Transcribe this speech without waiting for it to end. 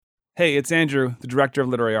Hey, it's Andrew, the Director of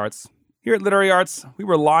Literary Arts. Here at Literary Arts, we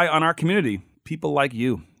rely on our community, people like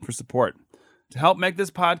you, for support. To help make this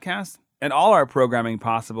podcast and all our programming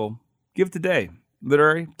possible, give today,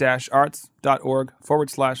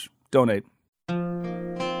 literary-arts.org/donate.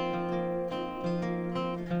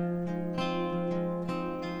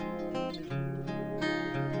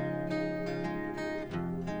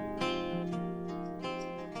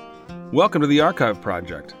 Welcome to the Archive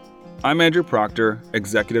Project. I'm Andrew Proctor,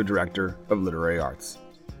 Executive Director of Literary Arts.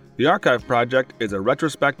 The Archive Project is a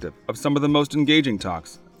retrospective of some of the most engaging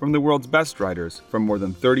talks from the world's best writers from more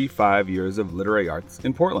than 35 years of literary arts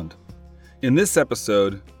in Portland. In this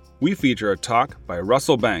episode, we feature a talk by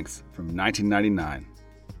Russell Banks from 1999.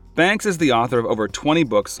 Banks is the author of over 20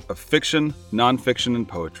 books of fiction, nonfiction, and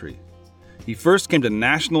poetry. He first came to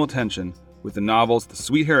national attention with the novels The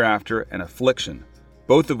Sweet Hereafter and Affliction,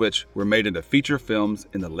 both of which were made into feature films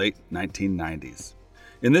in the late 1990s.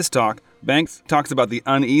 In this talk, Banks talks about the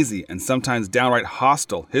uneasy and sometimes downright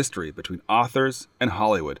hostile history between authors and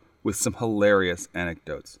Hollywood with some hilarious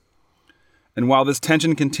anecdotes. And while this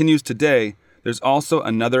tension continues today, there's also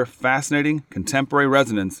another fascinating contemporary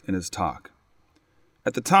resonance in his talk.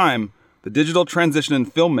 At the time, the digital transition in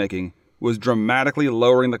filmmaking was dramatically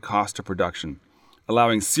lowering the cost of production,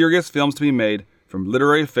 allowing serious films to be made from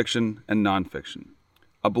literary fiction and nonfiction.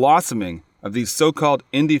 A blossoming of these so-called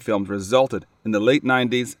indie films resulted in the late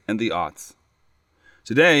 90s and the aughts.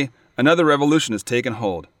 Today, another revolution has taken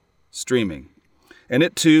hold, streaming. And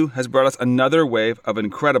it too has brought us another wave of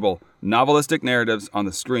incredible novelistic narratives on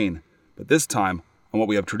the screen, but this time on what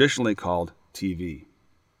we have traditionally called TV.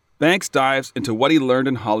 Banks dives into what he learned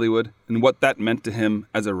in Hollywood and what that meant to him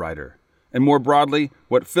as a writer, and more broadly,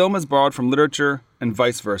 what film has borrowed from literature and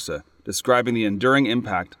vice versa, describing the enduring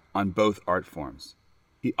impact on both art forms.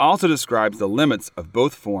 He also describes the limits of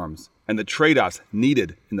both forms and the trade-offs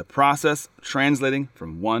needed in the process of translating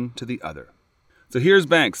from one to the other. So here's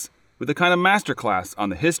Banks with a kind of masterclass on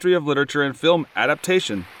the history of literature and film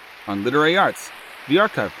adaptation on Literary Arts, the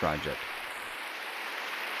Archive Project.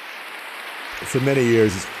 For many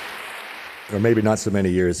years, or maybe not so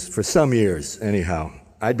many years, for some years anyhow,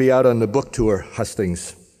 I'd be out on the book tour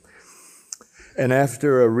hustings. And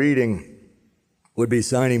after a reading, would be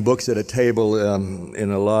signing books at a table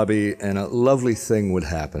in a lobby, and a lovely thing would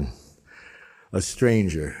happen. A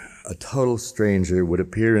stranger, a total stranger, would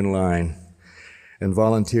appear in line and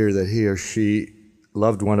volunteer that he or she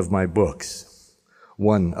loved one of my books,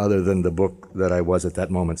 one other than the book that I was at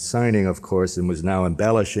that moment signing, of course, and was now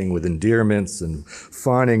embellishing with endearments and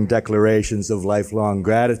fawning declarations of lifelong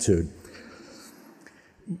gratitude.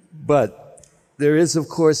 But there is, of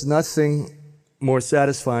course, nothing more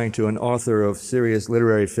satisfying to an author of serious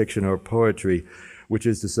literary fiction or poetry, which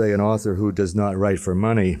is to say an author who does not write for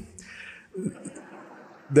money,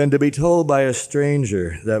 than to be told by a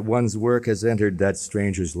stranger that one's work has entered that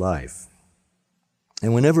stranger's life.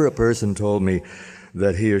 And whenever a person told me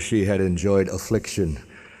that he or she had enjoyed Affliction,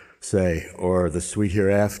 say, or The Sweet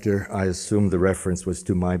Hereafter, I assumed the reference was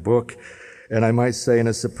to my book, and I might say in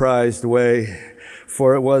a surprised way,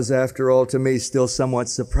 for it was, after all, to me still somewhat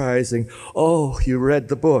surprising, "Oh, you read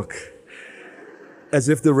the book," as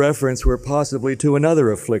if the reference were possibly to another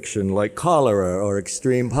affliction like cholera or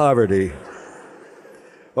extreme poverty,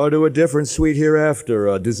 or to a different Sweet Hereafter,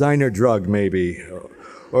 a designer drug maybe,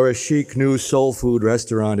 or a chic new soul food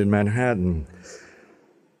restaurant in Manhattan.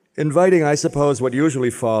 Inviting, I suppose, what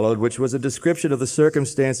usually followed, which was a description of the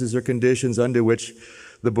circumstances or conditions under which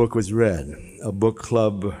the book was read. A book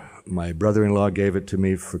club. My brother-in-law gave it to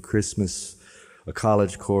me for Christmas, a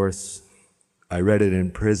college course. I read it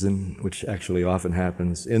in prison, which actually often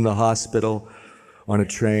happens, in the hospital, on a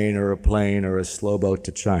train or a plane or a slow boat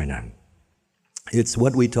to China. It's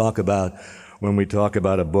what we talk about when we talk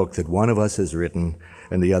about a book that one of us has written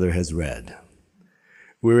and the other has read.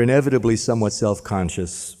 We're inevitably somewhat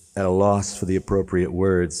self-conscious, at a loss for the appropriate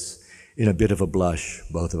words, in a bit of a blush,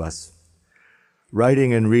 both of us.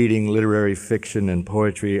 Writing and reading literary fiction and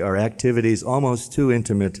poetry are activities almost too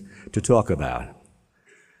intimate to talk about.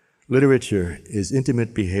 Literature is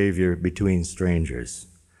intimate behavior between strangers,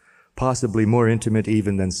 possibly more intimate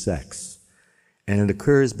even than sex, and it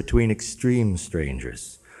occurs between extreme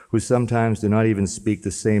strangers who sometimes do not even speak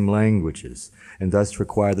the same languages and thus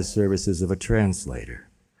require the services of a translator.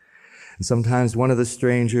 And sometimes one of the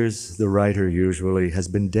strangers, the writer usually, has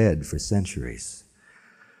been dead for centuries.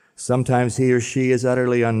 Sometimes he or she is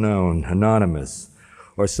utterly unknown, anonymous,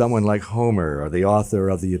 or someone like Homer or the author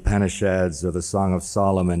of the Upanishads or the Song of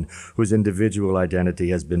Solomon, whose individual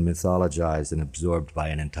identity has been mythologized and absorbed by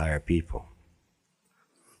an entire people.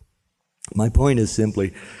 My point is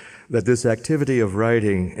simply that this activity of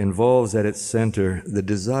writing involves at its center the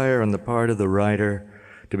desire on the part of the writer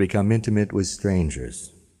to become intimate with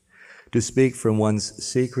strangers, to speak from one's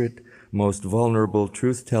secret, most vulnerable,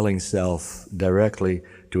 truth-telling self directly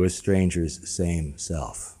to a stranger's same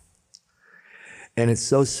self. And it's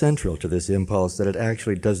so central to this impulse that it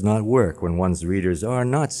actually does not work when one's readers are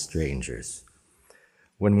not strangers,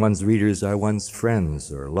 when one's readers are one's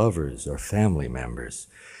friends or lovers or family members.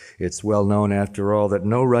 It's well known, after all, that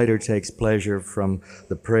no writer takes pleasure from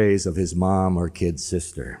the praise of his mom or kid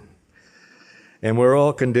sister. And we're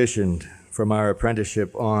all conditioned from our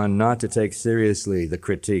apprenticeship on not to take seriously the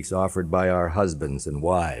critiques offered by our husbands and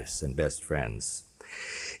wives and best friends.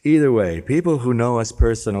 Either way, people who know us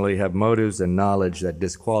personally have motives and knowledge that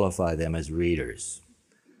disqualify them as readers.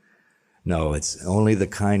 No, it's only the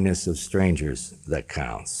kindness of strangers that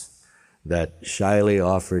counts. That shyly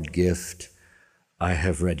offered gift, "I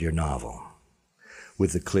have read your novel,"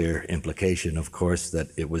 with the clear implication, of course, that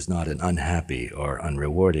it was not an unhappy or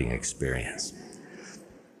unrewarding experience.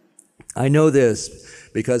 I know this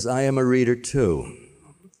because I am a reader too.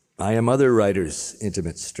 I am other writers'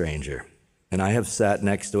 intimate stranger, and I have sat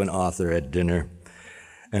next to an author at dinner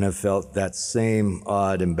and have felt that same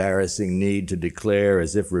odd, embarrassing need to declare,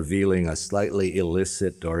 as if revealing a slightly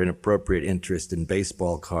illicit or inappropriate interest in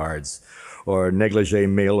baseball cards or negligee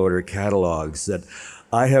mail-order catalogs, that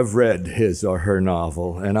I have read his or her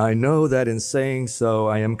novel, and I know that in saying so,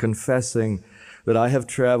 I am confessing that I have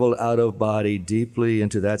traveled out of body deeply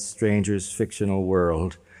into that stranger's fictional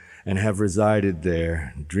world and have resided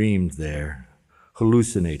there, dreamed there,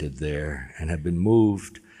 hallucinated there, and have been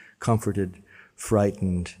moved, comforted,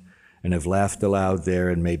 frightened, and have laughed aloud there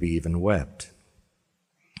and maybe even wept.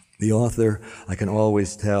 The author, I can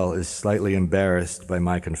always tell, is slightly embarrassed by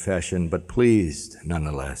my confession, but pleased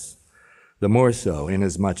nonetheless. The more so,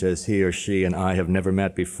 inasmuch as he or she and I have never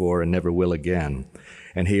met before and never will again,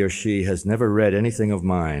 and he or she has never read anything of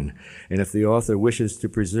mine, and if the author wishes to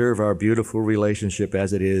preserve our beautiful relationship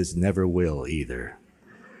as it is, never will either.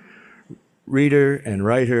 Reader and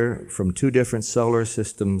writer from two different solar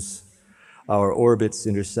systems, our orbits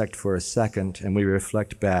intersect for a second, and we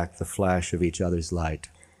reflect back the flash of each other's light.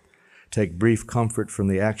 Take brief comfort from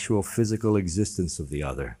the actual physical existence of the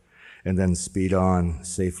other, and then speed on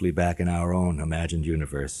safely back in our own imagined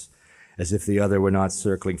universe, as if the other were not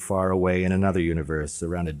circling far away in another universe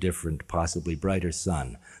around a different, possibly brighter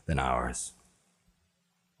sun than ours.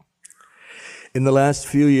 In the last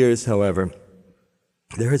few years, however,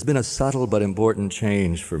 there has been a subtle but important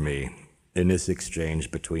change for me in this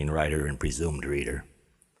exchange between writer and presumed reader.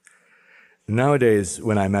 Nowadays,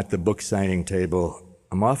 when I'm at the book signing table,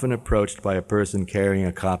 I'm often approached by a person carrying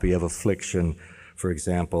a copy of Affliction, for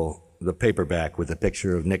example, the paperback with a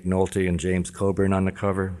picture of Nick Nolte and James Coburn on the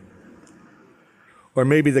cover. Or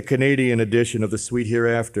maybe the Canadian edition of the Sweet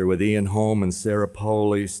Hereafter with Ian Holm and Sarah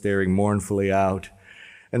Polley staring mournfully out,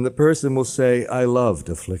 and the person will say, "I loved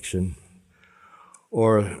Affliction,"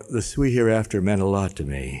 or "The Sweet Hereafter meant a lot to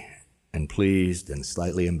me," and pleased and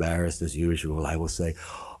slightly embarrassed as usual, I will say,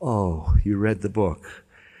 "Oh, you read the book?"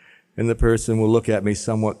 And the person will look at me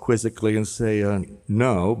somewhat quizzically and say,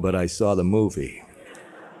 "No, but I saw the movie."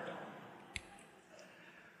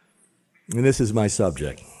 And this is my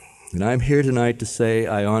subject. And I'm here tonight to say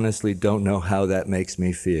I honestly don't know how that makes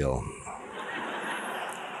me feel.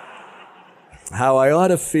 How I ought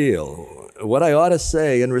to feel, what I ought to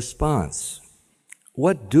say in response.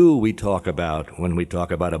 What do we talk about when we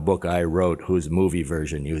talk about a book I wrote whose movie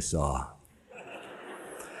version you saw?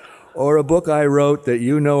 Or a book I wrote that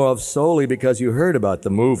you know of solely because you heard about the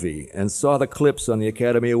movie and saw the clips on the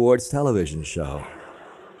Academy Awards television show?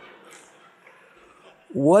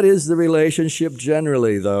 What is the relationship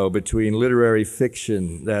generally, though, between literary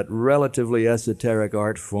fiction, that relatively esoteric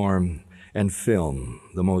art form, and film,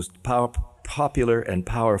 the most popular and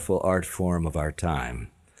powerful art form of our time?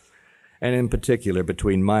 And in particular,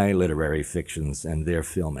 between my literary fictions and their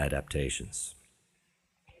film adaptations?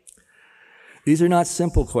 These are not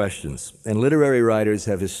simple questions, and literary writers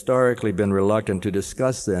have historically been reluctant to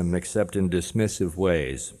discuss them except in dismissive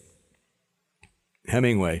ways.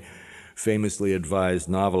 Hemingway famously advised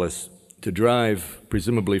novelists to drive,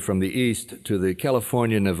 presumably from the east, to the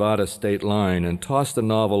California-Nevada state line and toss the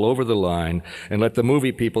novel over the line and let the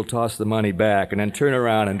movie people toss the money back and then turn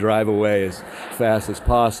around and drive away as fast as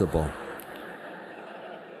possible.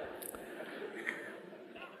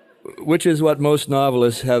 Which is what most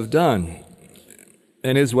novelists have done,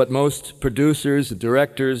 and is what most producers,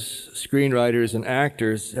 directors, screenwriters, and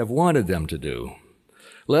actors have wanted them to do.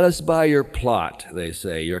 Let us buy your plot, they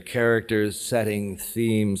say, your characters, setting,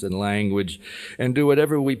 themes, and language, and do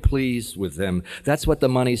whatever we please with them. That's what the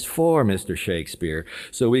money's for, Mr. Shakespeare,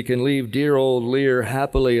 so we can leave dear old Lear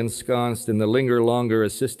happily ensconced in the Linger Longer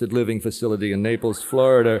assisted living facility in Naples,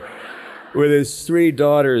 Florida, with his 3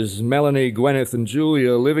 daughters, Melanie, Gwyneth, and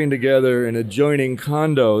Julia, living together in adjoining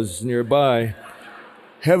condos nearby.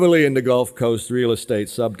 Heavily into Gulf Coast real estate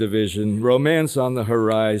subdivision, romance on the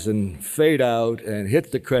horizon, fade out and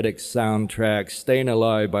hit the credits soundtrack, Staying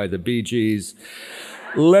Alive by the Bee Gees.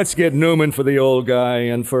 Let's get Newman for the old guy,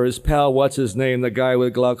 and for his pal, what's his name, the guy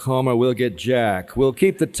with glaucoma, we'll get Jack. We'll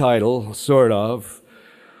keep the title, sort of,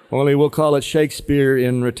 only we'll call it Shakespeare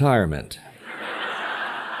in Retirement.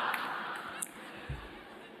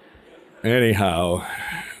 Anyhow,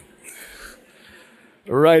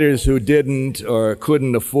 writers who didn't or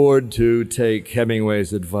couldn't afford to take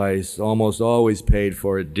Hemingway's advice almost always paid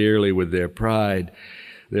for it dearly with their pride,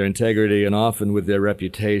 their integrity, and often with their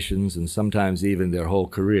reputations, and sometimes even their whole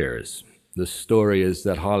careers. The story is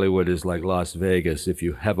that Hollywood is like Las Vegas. If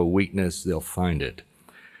you have a weakness, they'll find it.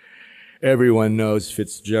 Everyone knows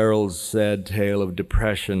Fitzgerald's sad tale of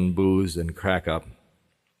depression, booze, and crack-up.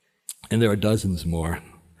 And there are dozens more.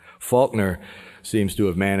 Faulkner seems to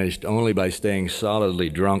have managed only by staying solidly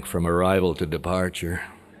drunk from arrival to departure.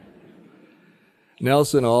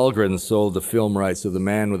 Nelson Algren sold the film rights of The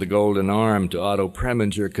Man with the Golden Arm to Otto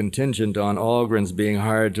Preminger, contingent on Algren's being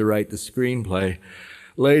hired to write the screenplay.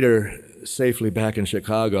 Later, safely back in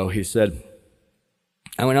Chicago, he said,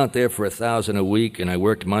 "I went out there for $1,000 a week, and I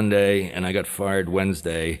worked Monday, and I got fired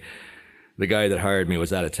Wednesday. The guy that hired me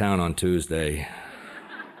was out of town on Tuesday."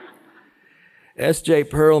 S.J.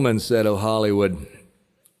 Perlman said of Hollywood,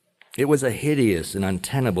 "It was a hideous and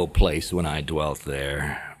untenable place when I dwelt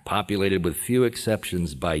there, populated with few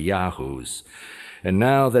exceptions by yahoos, and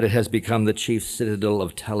now that it has become the chief citadel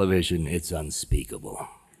of television, it's unspeakable."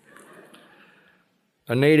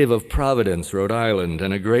 A native of Providence, Rhode Island,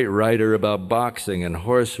 and a great writer about boxing and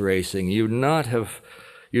horse racing, you'd not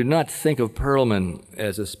think of Perlman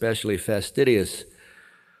as especially fastidious,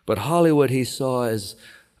 but Hollywood he saw as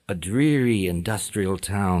a dreary industrial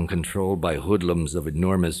town controlled by hoodlums of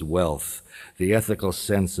enormous wealth, the ethical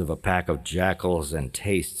sense of a pack of jackals, and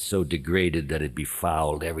taste so degraded that it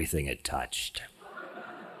befouled everything it touched.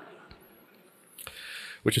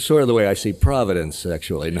 Which is sort of the way I see Providence,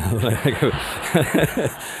 actually, now.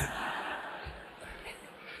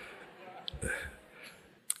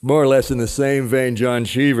 More or less in the same vein, John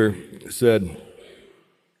Cheever said,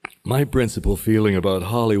 "My principal feeling about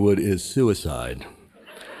Hollywood is suicide.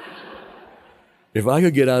 If I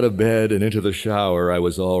could get out of bed and into the shower, I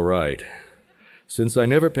was all right. Since I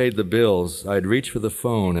never paid the bills, I'd reach for the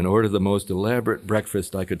phone and order the most elaborate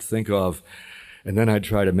breakfast I could think of, and then I'd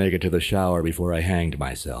try to make it to the shower before I hanged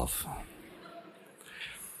myself."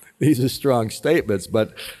 These are strong statements,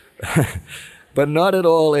 but not at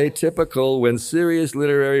all atypical when serious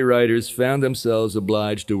literary writers found themselves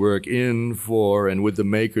obliged to work in, for, and with the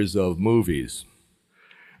makers of movies.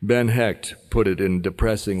 Ben Hecht put it in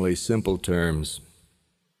depressingly simple terms.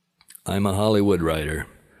 "I'm a Hollywood writer,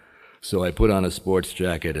 so I put on a sports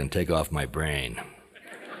jacket and take off my brain."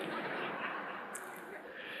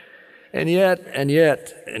 And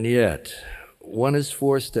yet, one is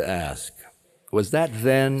forced to ask, was that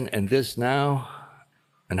then and this now?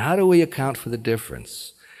 And how do we account for the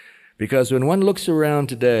difference? Because when one looks around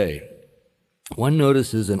today, one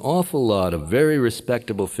notices an awful lot of very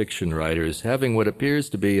respectable fiction writers having what appears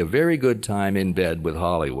to be a very good time in bed with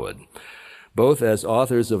Hollywood, both as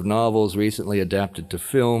authors of novels recently adapted to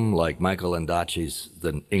film, like Michael Ondaatje's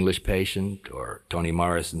The English Patient, or Toni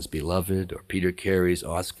Morrison's Beloved, or Peter Carey's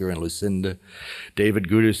Oscar and Lucinda, David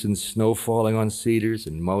Guterson's Snow Falling on Cedars,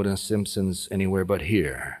 and Mona Simpson's Anywhere But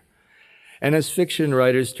Here. And as fiction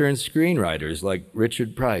writers turned screenwriters like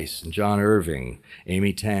Richard Price and John Irving,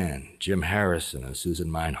 Amy Tan, Jim Harrison, and Susan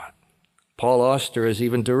Meinhardt. Paul Auster has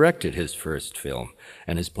even directed his first film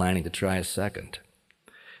and is planning to try a second.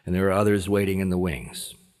 And there are others waiting in the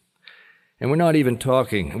wings. And we're not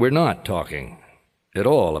talking at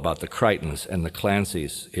all about the Crichtons and the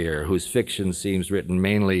Clancys here, whose fiction seems written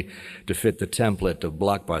mainly to fit the template of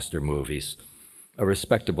blockbuster movies. A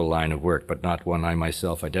respectable line of work, but not one I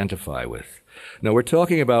myself identify with. No, we're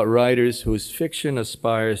talking about writers whose fiction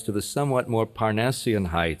aspires to the somewhat more Parnassian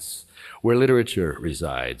heights where literature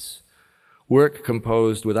resides. Work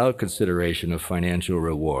composed without consideration of financial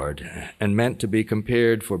reward and meant to be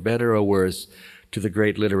compared, for better or worse, to the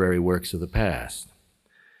great literary works of the past.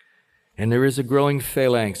 And there is a growing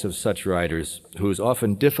phalanx of such writers whose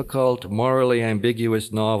often difficult, morally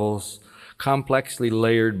ambiguous novels complexly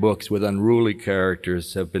layered books with unruly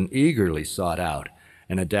characters have been eagerly sought out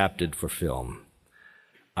and adapted for film.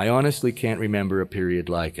 I honestly can't remember a period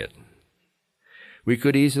like it. We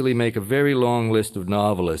could easily make a very long list of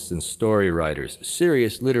novelists and story writers,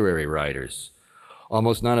 serious literary writers,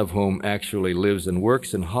 almost none of whom actually lives and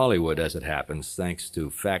works in Hollywood as it happens, thanks to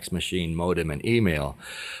fax machine, modem, and email,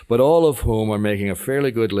 but all of whom are making a fairly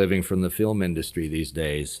good living from the film industry these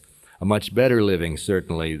days, a much better living,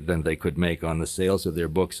 certainly, than they could make on the sales of their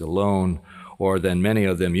books alone, or than many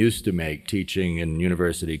of them used to make teaching in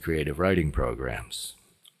university creative writing programs.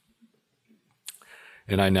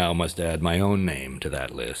 And I now must add my own name to that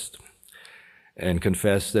list, and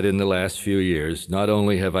confess that in the last few years, not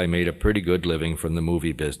only have I made a pretty good living from the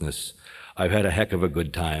movie business, I've had a heck of a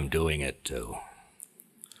good time doing it too.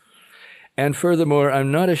 And furthermore, I'm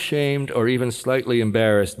not ashamed or even slightly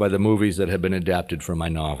embarrassed by the movies that have been adapted from my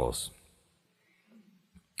novels.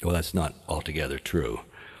 Well, that's not altogether true.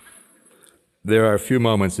 There are a few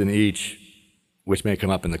moments in each, which may come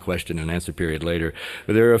up in the question and answer period later,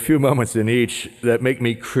 but there are a few moments in each that make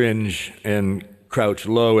me cringe and crouch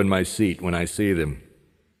low in my seat when I see them.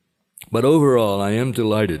 But overall, I am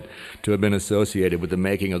delighted to have been associated with the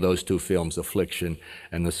making of those two films, Affliction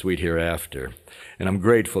and The Sweet Hereafter, and I'm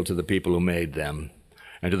grateful to the people who made them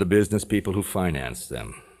and to the business people who financed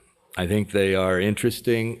them. I think they are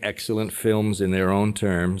interesting, excellent films in their own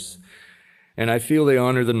terms, and I feel they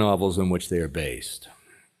honor the novels on which they are based.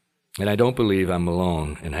 And I don't believe I'm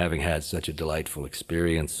alone in having had such a delightful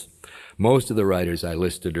experience. Most of the writers I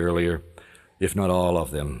listed earlier, if not all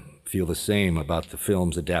of them, feel the same about the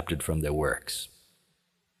films adapted from their works.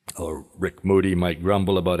 Or Rick Moody might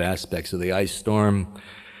grumble about aspects of The Ice Storm,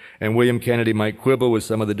 and William Kennedy might quibble with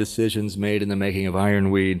some of the decisions made in the making of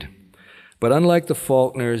Ironweed. But unlike the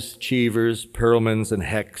Faulkners, Cheevers, Perlmans, and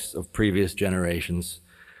Hecks of previous generations,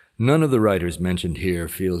 none of the writers mentioned here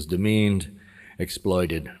feels demeaned,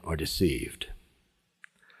 exploited, or deceived.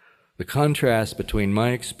 The contrast between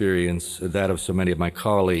my experience and that of so many of my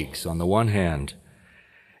colleagues on the one hand,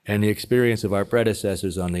 and the experience of our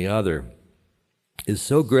predecessors on the other, is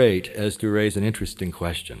so great as to raise an interesting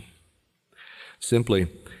question. Simply,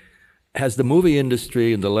 has the movie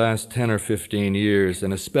industry in the last 10 or 15 years,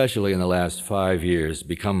 and especially in the last 5 years,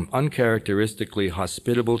 become uncharacteristically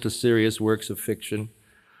hospitable to serious works of fiction?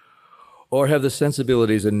 Or have the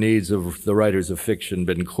sensibilities and needs of the writers of fiction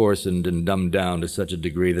been coarsened and dumbed down to such a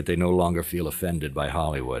degree that they no longer feel offended by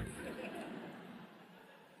Hollywood?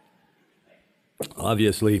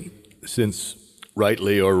 Obviously, since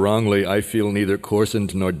rightly or wrongly I feel neither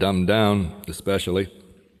coarsened nor dumbed down, especially,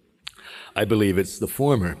 I believe it's the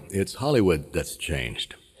former. It's Hollywood that's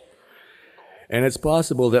changed. And it's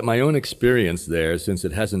possible that my own experience there, since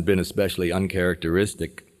it hasn't been especially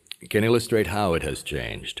uncharacteristic, can illustrate how it has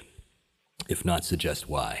changed, if not suggest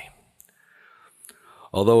why.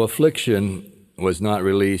 Although Affliction was not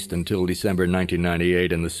released until December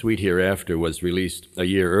 1998 and The Sweet Hereafter was released a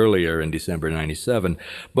year earlier in December 97,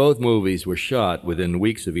 both movies were shot within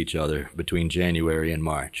weeks of each other between January and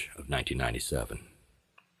March of 1997.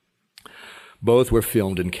 Both were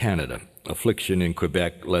filmed in Canada, Affliction in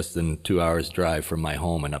Quebec, less than 2 hours' drive from my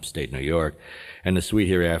home in upstate New York, and The Sweet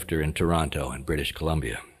Hereafter in Toronto in British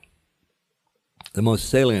Columbia. The most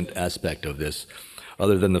salient aspect of this,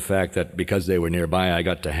 other than the fact that because they were nearby I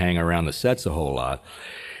got to hang around the sets a whole lot,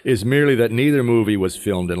 is merely that neither movie was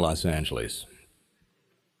filmed in Los Angeles.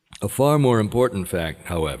 A far more important fact,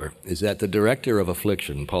 however, is that the director of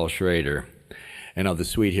Affliction, Paul Schrader, and of The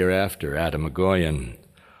Sweet Hereafter, Adam Egoyan,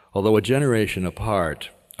 although a generation apart,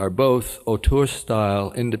 are both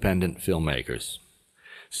auteur-style independent filmmakers,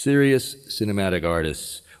 serious cinematic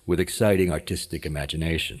artists with exciting artistic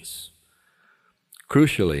imaginations.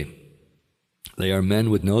 Crucially, they are men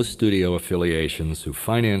with no studio affiliations who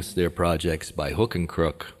finance their projects by hook and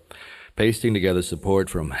crook, pasting together support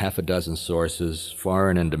from half a dozen sources,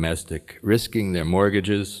 foreign and domestic, risking their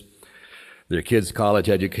mortgages, their kids' college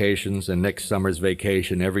educations, and next summer's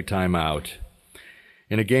vacation every time out,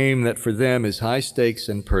 in a game that for them is high stakes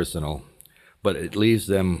and personal, but it leaves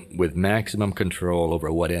them with maximum control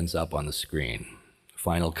over what ends up on the screen.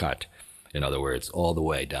 Final cut, in other words, all the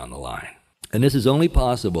way down the line. And this is only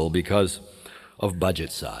possible because of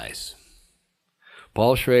budget size.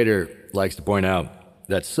 Paul Schrader likes to point out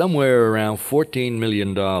that somewhere around $14 million,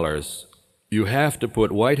 you have to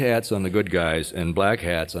put white hats on the good guys and black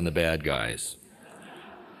hats on the bad guys.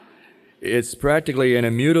 It's practically an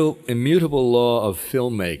immutable law of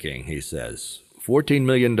filmmaking, he says. $14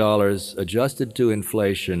 million adjusted to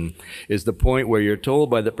inflation is the point where you're told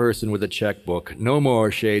by the person with a checkbook, no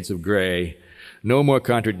more shades of gray, no more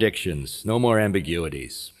contradictions, no more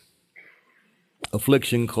ambiguities.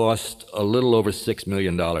 Affliction cost a little over $6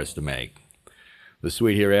 million to make. The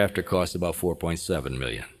Sweet Hereafter cost about $4.7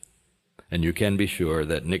 million. And you can be sure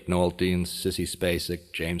that Nick Nolte and Sissy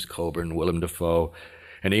Spacek, James Coburn, Willem Dafoe,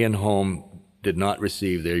 and Ian Holm did not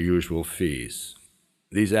receive their usual fees.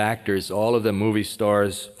 These actors, all of them movie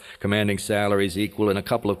stars, commanding salaries equal in a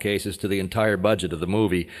couple of cases to the entire budget of the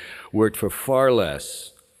movie, worked for far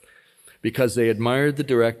less because they admired the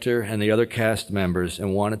director and the other cast members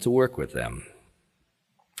and wanted to work with them.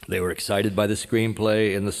 They were excited by the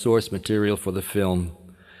screenplay and the source material for the film,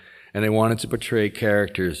 and they wanted to portray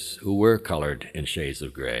characters who were colored in shades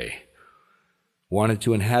of gray, wanted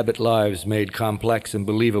to inhabit lives made complex and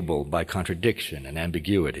believable by contradiction and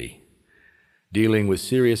ambiguity, dealing with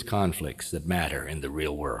serious conflicts that matter in the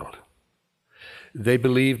real world. They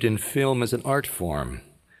believed in film as an art form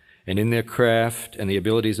and in their craft and the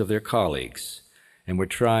abilities of their colleagues, and were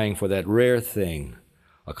trying for that rare thing,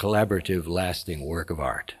 a collaborative, lasting work of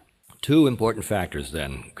art. Two important factors,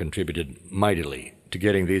 then, contributed mightily to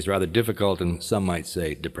getting these rather difficult and, some might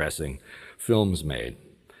say, depressing films made.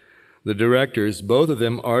 The directors, both of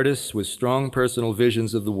them artists with strong personal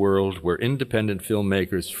visions of the world, were independent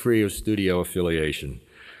filmmakers free of studio affiliation,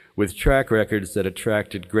 with track records that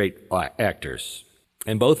attracted great actors.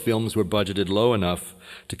 And both films were budgeted low enough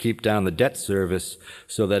to keep down the debt service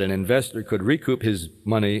so that an investor could recoup his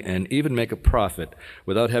money and even make a profit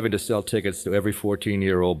without having to sell tickets to every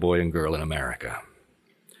 14-year-old boy and girl in America.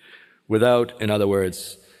 Without, in other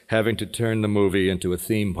words, having to turn the movie into a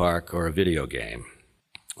theme park or a video game.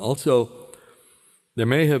 Also, there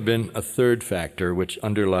may have been a third factor which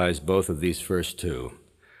underlies both of these first two: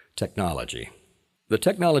 technology. The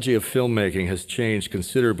technology of filmmaking has changed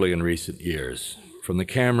considerably in recent years. From the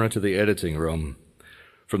camera to the editing room,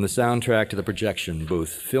 from the soundtrack to the projection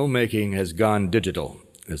booth, filmmaking has gone digital,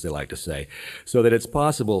 as they like to say, so that it's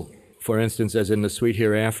possible, for instance, as in The Sweet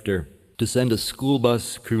Hereafter, to send a school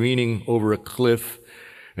bus careening over a cliff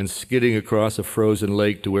and skidding across a frozen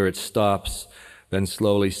lake to where it stops, then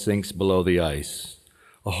slowly sinks below the ice.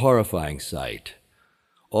 A horrifying sight,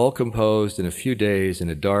 all composed in a few days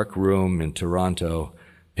in a dark room in Toronto,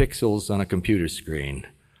 pixels on a computer screen.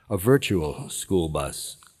 A virtual school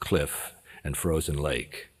bus, cliff, and frozen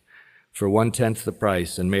lake. For 1/10 the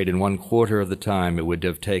price and made in 1/4 of the time it would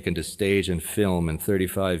have taken to stage and film in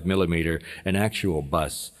 35 millimeter an actual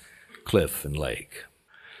bus, cliff, and lake.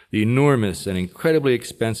 The enormous and incredibly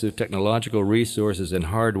expensive technological resources and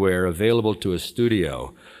hardware available to a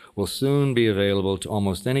studio will soon be available to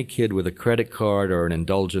almost any kid with a credit card or an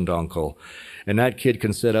indulgent uncle, and that kid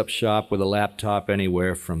can set up shop with a laptop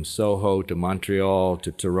anywhere from Soho to Montreal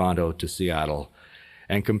to Toronto to Seattle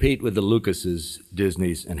and compete with the Lucases,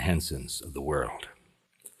 Disneys, and Hensons of the world.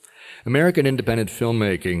 American independent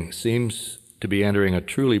filmmaking seems to be entering a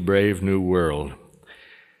truly brave new world,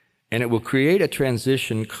 and it will create a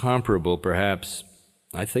transition comparable, perhaps,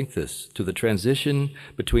 I think this, to the transition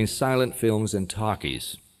between silent films and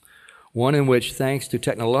talkies. One in which, thanks to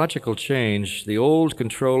technological change, the old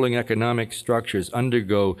controlling economic structures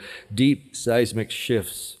undergo deep seismic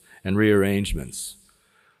shifts and rearrangements,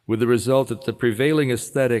 with the result that the prevailing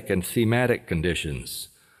aesthetic and thematic conditions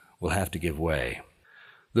will have to give way.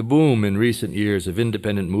 The boom in recent years of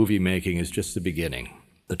independent movie making is just the beginning.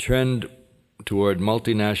 The trend toward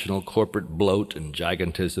multinational corporate bloat and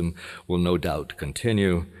gigantism will no doubt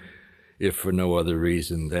continue, if for no other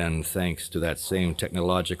reason than, thanks to that same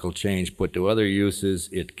technological change put to other uses,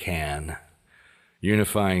 it can.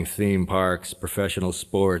 Unifying theme parks, professional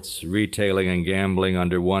sports, retailing, and gambling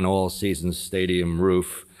under one all-season stadium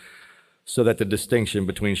roof, so that the distinction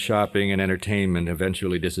between shopping and entertainment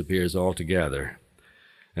eventually disappears altogether,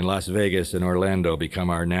 and Las Vegas and Orlando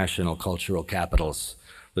become our national cultural capitals,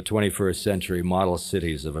 the 21st century model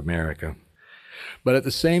cities of America. But at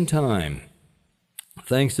the same time,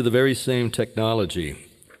 thanks to the very same technology,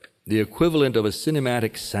 the equivalent of a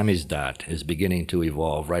cinematic samizdat is beginning to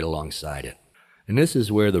evolve right alongside it. And this is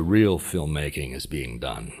where the real filmmaking is being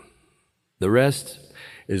done. The rest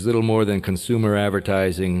is little more than consumer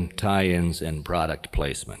advertising, tie-ins, and product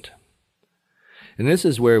placement. And this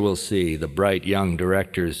is where we'll see the bright young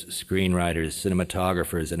directors, screenwriters,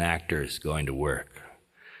 cinematographers, and actors going to work.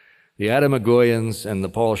 The Adam Agoyans and the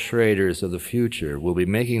Paul Schraders of the future will be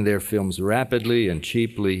making their films rapidly and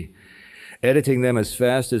cheaply, editing them as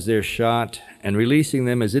fast as they're shot, and releasing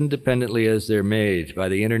them as independently as they're made by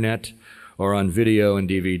the internet or on video and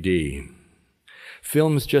DVD.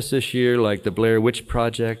 Films just this year like The Blair Witch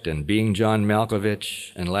Project and Being John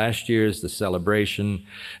Malkovich, and last year's The Celebration,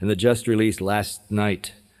 and the just released Last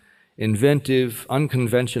Night, inventive,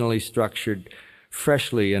 unconventionally structured,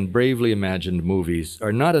 freshly and bravely imagined movies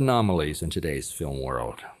are not anomalies in today's film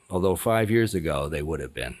world, although 5 years ago they would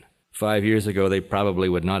have been. 5 years ago they probably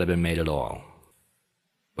would not have been made at all.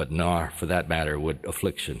 But nor, for that matter, would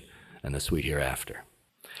Affliction and The Sweet Hereafter.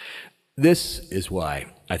 This is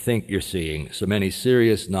why I think you're seeing so many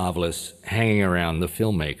serious novelists hanging around the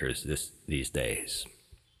filmmakers these days.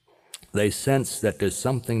 They sense that there's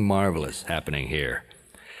something marvelous happening here,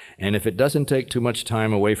 and if it doesn't take too much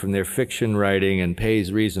time away from their fiction writing and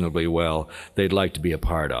pays reasonably well, they'd like to be a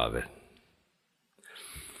part of it.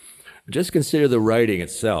 Just consider the writing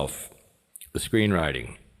itself, the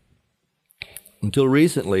screenwriting. Until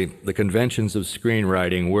recently, the conventions of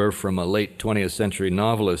screenwriting were, from a late 20th century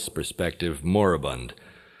novelist's perspective, moribund,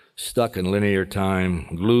 stuck in linear time,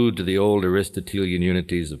 glued to the old Aristotelian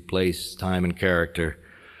unities of place, time, and character,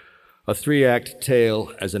 a three-act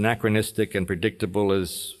tale as anachronistic and predictable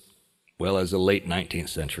as, well, as a late 19th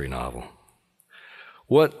century novel.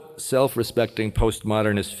 What self-respecting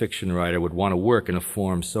postmodernist fiction writer would want to work in a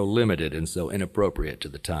form so limited and so inappropriate to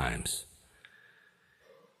the times?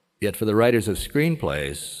 Yet for the writers of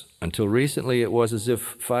screenplays, until recently it was as if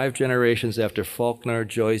 5 generations after Faulkner,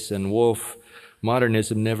 Joyce, and Woolf,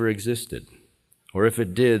 modernism never existed. Or if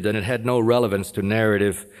it did, then it had no relevance to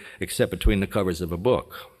narrative except between the covers of a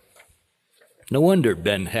book. No wonder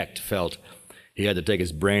Ben Hecht felt he had to take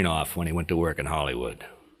his brain off when he went to work in Hollywood.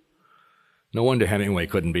 No wonder Hemingway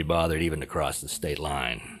couldn't be bothered even to cross the state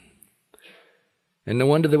line. And no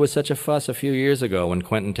wonder there was such a fuss a few years ago when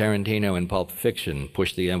Quentin Tarantino in Pulp Fiction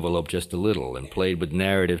pushed the envelope just a little and played with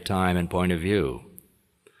narrative, time, and point of view.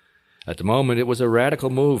 At the moment, it was a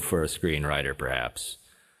radical move for a screenwriter, perhaps,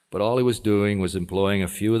 but all he was doing was employing a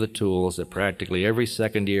few of the tools that practically every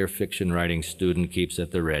second-year fiction writing student keeps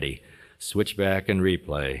at the ready: switchback and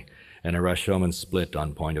replay, and a Rashomon split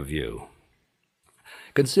on point of view.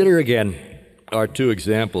 Consider again our 2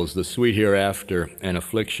 examples, The Sweet Hereafter and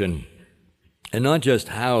Affliction, and not just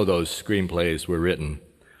how those screenplays were written,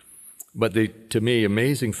 but the, to me,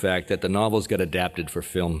 amazing fact that the novels got adapted for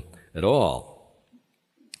film at all.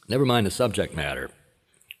 Never mind the subject matter,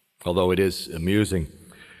 although it is amusing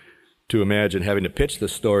to imagine having to pitch the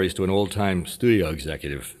stories to an old-time studio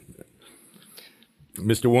executive.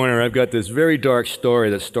 Mr. Warner, I've got this very dark story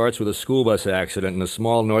that starts with a school bus accident in a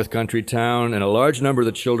small North Country town, and a large number of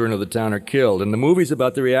the children of the town are killed, and the movie's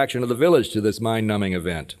about the reaction of the village to this mind-numbing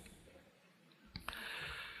event.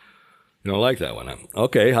 You don't like that one, huh?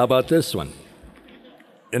 Okay, how about this one?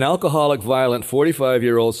 An alcoholic, violent,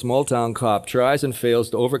 45-year-old small-town cop tries and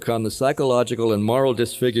fails to overcome the psychological and moral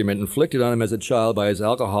disfigurement inflicted on him as a child by his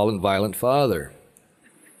alcohol and violent father.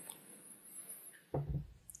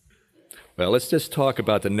 Well, let's just talk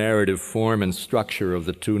about the narrative form and structure of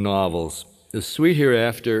the 2 novels. The Sweet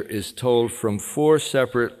Hereafter is told from 4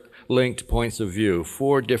 separate linked points of view,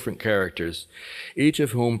 4 different characters, each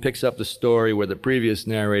of whom picks up the story where the previous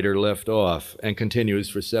narrator left off and continues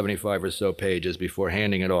for 75 or so pages before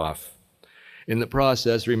handing it off, in the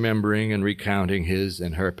process remembering and recounting his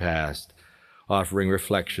and her past, offering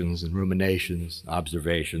reflections and ruminations,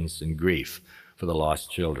 observations, and grief for the lost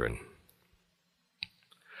children.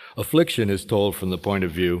 Affliction is told from the point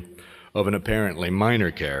of view of an apparently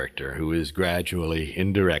minor character who is gradually,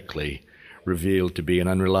 indirectly, revealed to be an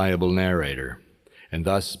unreliable narrator, and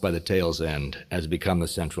thus, by the tale's end, has become the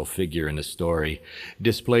central figure in the story,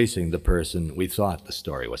 displacing the person we thought the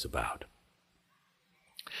story was about.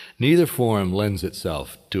 Neither form lends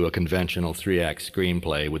itself to a conventional 3-act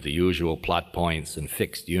screenplay with the usual plot points and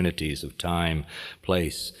fixed unities of time,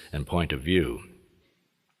 place, and point of view.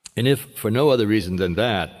 And if, for no other reason than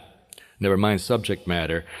that, never mind subject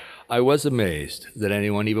matter, I was amazed that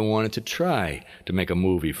anyone even wanted to try to make a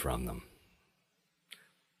movie from them.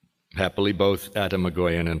 Happily, both Atom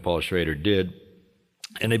Egoyan and Paul Schrader did,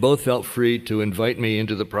 and they both felt free to invite me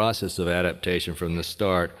into the process of adaptation from the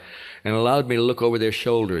start and allowed me to look over their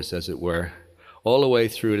shoulders, as it were, all the way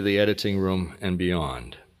through to the editing room and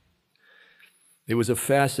beyond. It was a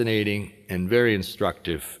fascinating and very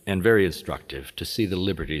instructive to see the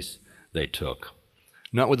liberties they took.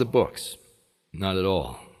 Not with the books, not at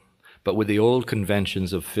all, but with the old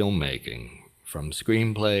conventions of filmmaking, from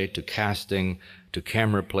screenplay to casting to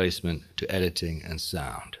camera placement to editing and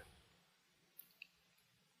sound.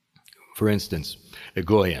 For instance,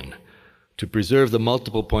 Egoyan, to preserve the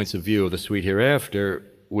multiple points of view of The Sweet Hereafter,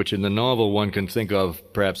 which in the novel one can think of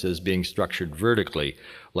perhaps as being structured vertically,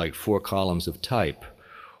 like 4 columns of type,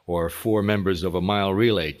 or 4 members of a mile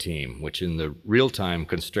relay team, which in the real-time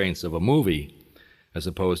constraints of a movie, as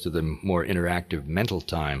opposed to the more interactive mental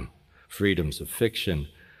time freedoms of fiction,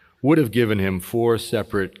 would have given him 4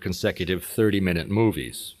 separate consecutive 30-minute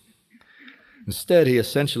movies. Instead, he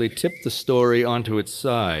essentially tipped the story onto its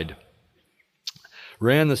side,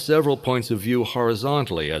 ran the several points of view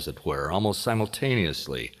horizontally, as it were, almost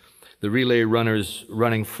simultaneously, the relay runners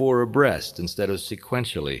running four abreast instead of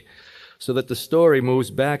sequentially, so that the story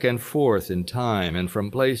moves back and forth in time and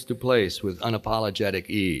from place to place with unapologetic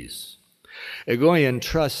ease. Egoyan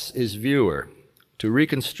trusts his viewer to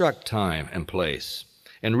reconstruct time and place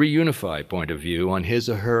and reunify point of view on his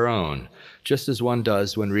or her own, just as one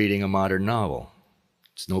does when reading a modern novel.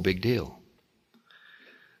 It's no big deal.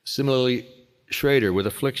 Similarly, Schrader, with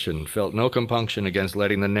Affliction, felt no compunction against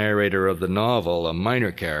letting the narrator of the novel, a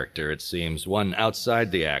minor character, it seems, one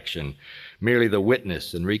outside the action, merely the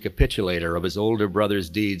witness and recapitulator of his older brother's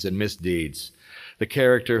deeds and misdeeds, the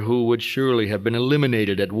character who would surely have been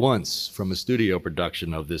eliminated at once from a studio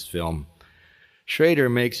production of this film. Schrader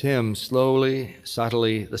makes him slowly,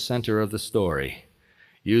 subtly, the center of the story,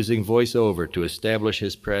 using voiceover to establish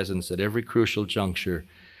his presence at every crucial juncture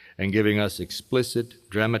and giving us explicit,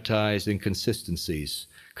 dramatized inconsistencies,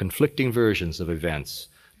 conflicting versions of events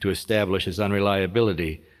to establish his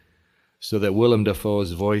unreliability, so that Willem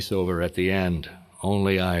Dafoe's voiceover at the end,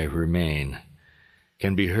 "Only I remain,"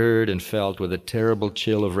 can be heard and felt with a terrible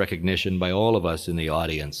chill of recognition by all of us in the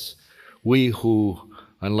audience. We who,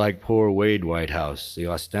 unlike poor Wade Whitehouse, the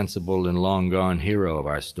ostensible and long-gone hero of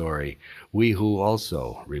our story, we who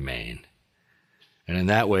also remain. And in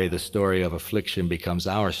that way, the story of Affliction becomes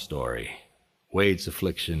our story. Wade's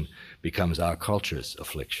affliction becomes our culture's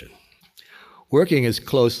affliction. Working as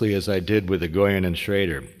closely as I did with Egoyan and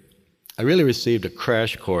Schrader, I really received a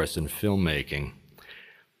crash course in filmmaking.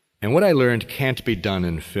 And what I learned can't be done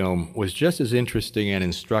in film was just as interesting and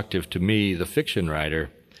instructive to me, the fiction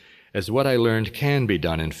writer, as what I learned can be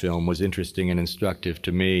done in film was interesting and instructive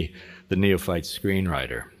to me, the neophyte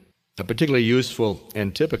screenwriter. A particularly useful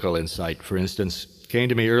and typical insight, for instance, came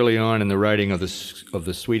to me early on in the writing of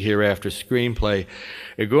the Sweet Hereafter screenplay.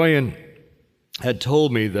 Egoyan had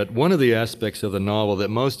told me that one of the aspects of the novel that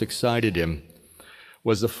most excited him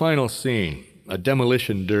was the final scene, a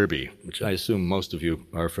demolition derby, which I assume most of you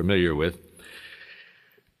are familiar with.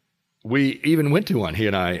 We even went to one, he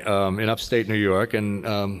and I, in upstate New York,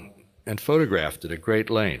 and photographed it at great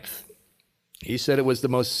length. He said it was the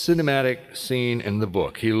most cinematic scene in the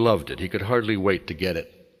book. He loved it. He could hardly wait to get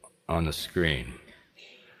it on the screen.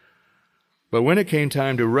 But when it came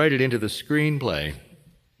time to write it into the screenplay,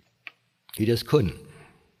 he just couldn't.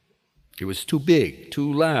 It was too big,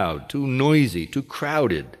 too loud, too noisy, too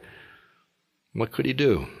crowded. What could he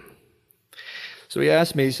do? So he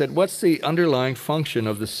asked me, he said, "What's the underlying function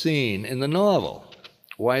of the scene in the novel?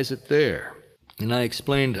 Why is it there?" And I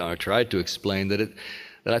explained, or tried to explain, that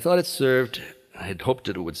I thought it served, I had hoped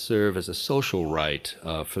that it would serve as a social rite,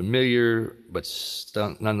 familiar but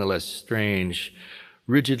nonetheless strange,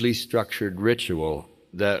 rigidly structured ritual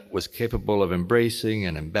that was capable of embracing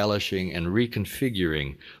and embellishing and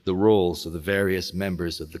reconfiguring the roles of the various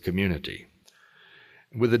members of the community.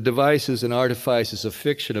 With the devices and artifices of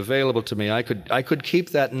fiction available to me, I could keep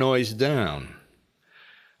that noise down.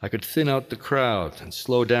 I could thin out the crowd and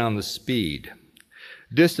slow down the speed,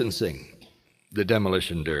 distancing the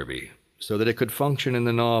demolition derby so that it could function in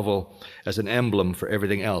the novel as an emblem for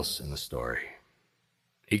everything else in the story.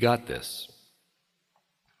 He got this.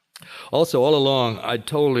 Also, all along, I'd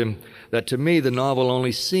told him that to me the novel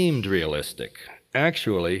only seemed realistic.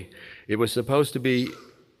 Actually, it was supposed to be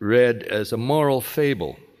read as a moral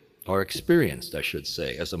fable, or experienced, I should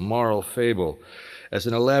say, as a moral fable, as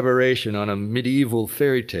an elaboration on a medieval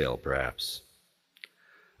fairy tale, perhaps,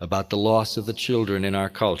 about the loss of the children in our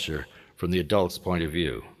culture from the adult's point of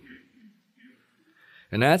view.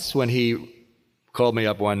 And that's when he called me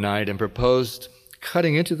up one night and proposed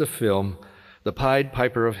cutting into the film The Pied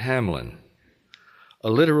Piper of Hamelin,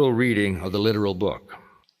 a literal reading of the literal book.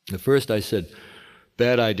 At first I said,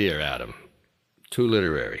 "Bad idea, Adam. Too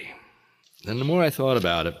literary." Then the more I thought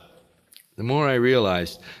about it, the more I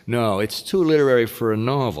realized, no, it's too literary for a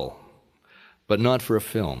novel, but not for a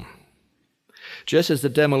film. Just as the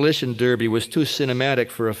demolition derby was too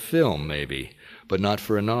cinematic for a film, maybe, but not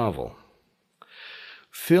for a novel.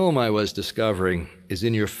 Film, I was discovering, is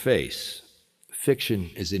in your face.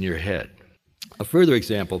 Fiction is in your head. A further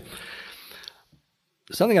example,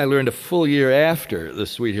 something I learned a full year after The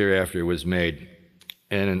Sweet Hereafter was made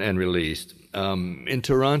and released. In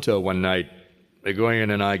Toronto one night,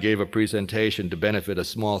 Egoyan and I gave a presentation to benefit a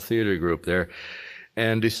small theater group there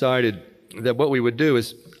and decided that what we would do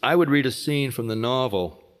is I would read a scene from the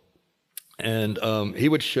novel and he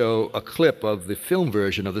would show a clip of the film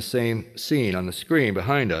version of the same scene on the screen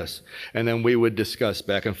behind us, and then we would discuss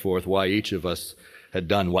back and forth why each of us had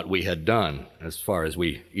done what we had done, as far as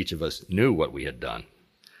each of us knew what we had done.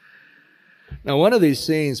 Now, one of these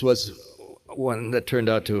scenes was one that turned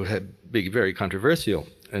out to be very controversial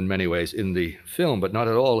in many ways in the film, but not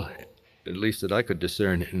at all, at least that I could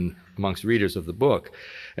discern amongst readers of the book.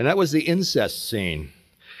 And that was the incest scene,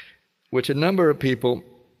 which a number of people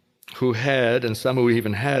who had, and some who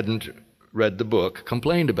even hadn't, read the book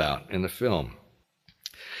complained about in the film.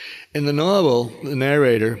 In the novel, the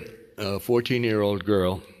narrator, a 14-year-old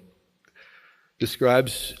girl,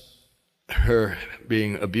 describes her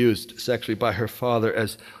being abused sexually by her father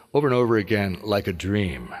as over and over again like a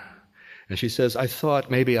dream. And she says, "I thought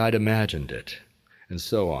maybe I'd imagined it," and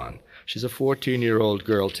so on. She's a 14-year-old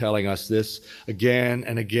girl telling us this again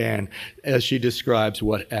and again as she describes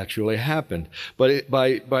what actually happened. But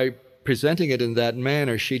by presenting it in that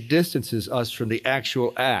manner, she distances us from the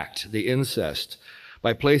actual act, the incest,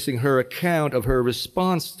 by placing her account of her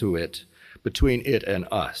response to it between it and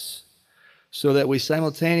us, so that we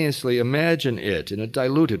simultaneously imagine it in a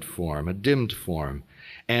diluted form, a dimmed form,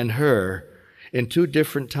 and her in two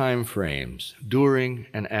different time frames, during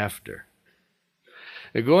and after.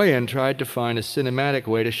 Egoyan tried to find a cinematic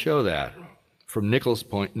way to show that. From Nicole's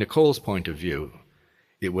point of view,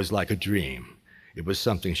 it was like a dream. It was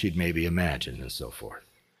something she'd maybe imagined and so forth.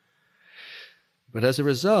 But as a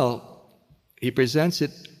result, he presents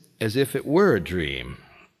it as if it were a dream,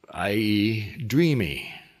 i.e.,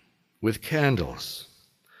 dreamy, with candles,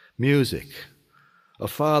 music, a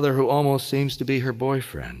father who almost seems to be her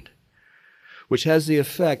boyfriend, which has the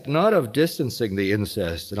effect not of distancing the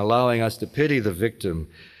incest and allowing us to pity the victim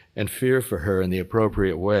and fear for her in the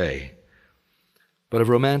appropriate way, but of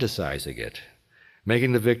romanticizing it,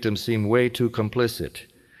 making the victim seem way too complicit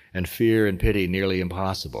and fear and pity nearly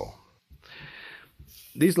impossible.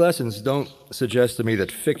 These lessons don't suggest to me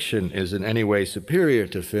that fiction is in any way superior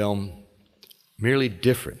to film, merely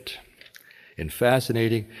different in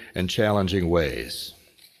fascinating and challenging ways.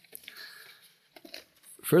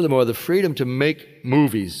 Furthermore, the freedom to make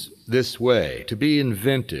movies this way, to be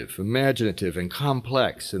inventive, imaginative, and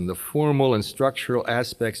complex in the formal and structural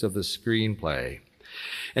aspects of the screenplay,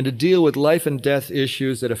 and to deal with life and death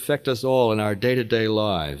issues that affect us all in our day-to-day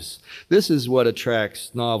lives. This is what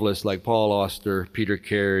attracts novelists like Paul Auster, Peter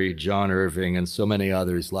Carey, John Irving, and so many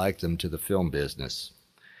others like them to the film business.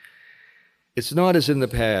 It's not, as in the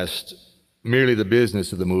past, merely the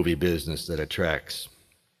business of the movie business that attracts.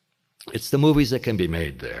 It's the movies that can be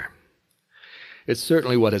made there. It's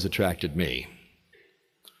certainly what has attracted me.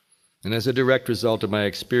 And as a direct result of my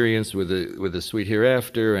experience with the Sweet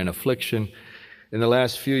Hereafter and Affliction, in the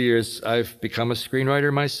last few years, I've become a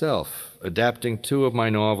screenwriter myself, adapting two of my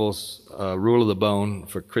novels, Rule of the Bone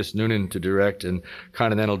for Chris Noonan to direct and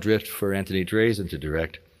Continental Drift for Anthony Drazen to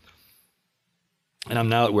direct. And I'm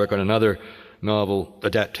now at work on another novel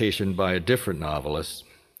adaptation by a different novelist.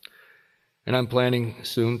 And I'm planning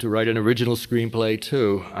soon to write an original screenplay,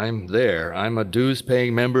 too. I'm there. I'm a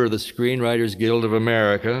dues-paying member of the Screenwriters Guild of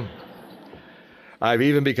America. I've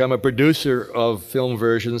even become a producer of film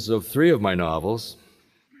versions of 3 of my novels,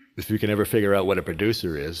 if you can ever figure out what a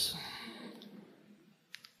producer is.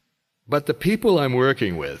 But the people I'm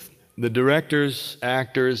working with, the directors,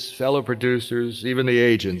 actors, fellow producers, even the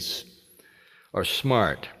agents, are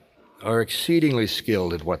smart, are exceedingly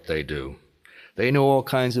skilled at what they do. They know all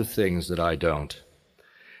kinds of things that I don't.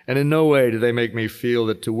 And in no way do they make me feel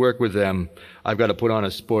that to work with them, I've got to put on a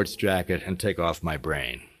sports jacket and take off my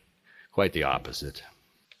brain. Quite the opposite.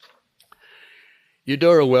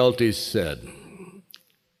 Eudora Welty said,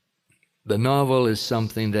 "The novel is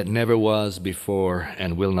something that never was before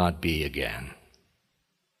and will not be again."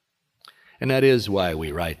 And that is why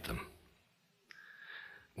we write them.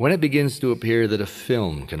 When it begins to appear that a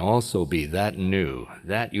film can also be that new,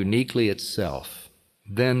 that uniquely itself,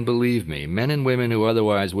 then, believe me, men and women who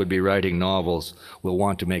otherwise would be writing novels will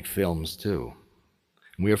want to make films too.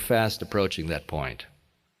 We are fast approaching that point.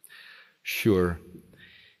 Sure,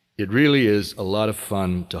 it really is a lot of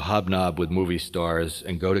fun to hobnob with movie stars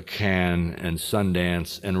and go to Cannes and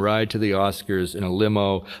Sundance and ride to the Oscars in a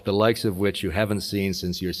limo, the likes of which you haven't seen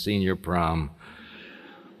since your senior prom.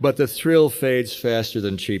 But the thrill fades faster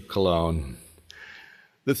than cheap cologne.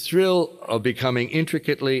 The thrill of becoming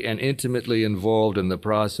intricately and intimately involved in the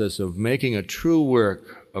process of making a true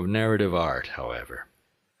work of narrative art, however,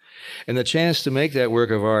 and the chance to make that work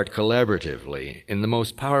of art collaboratively in the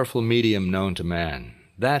most powerful medium known to man,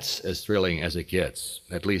 that's as thrilling as it gets,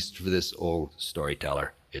 at least for this old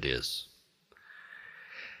storyteller, it is.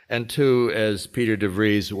 And too, as Peter de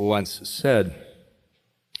Vries once said,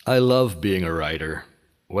 I love being a writer.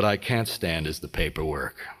 What I can't stand is the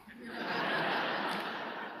paperwork.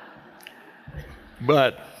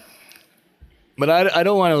 But I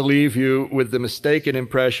don't want to leave you with the mistaken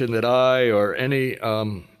impression that I or any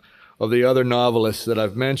of the other novelists that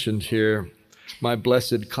I've mentioned here, my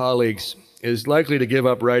blessed colleagues, is likely to give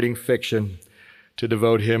up writing fiction to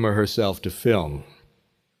devote him or herself to film,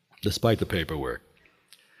 despite the paperwork.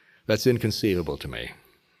 That's inconceivable to me.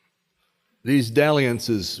 These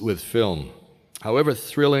dalliances with film, however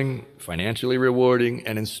thrilling, financially rewarding,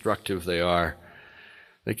 and instructive they are,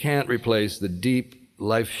 they can't replace the deep,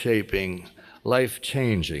 life-shaping,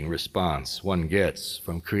 life-changing response one gets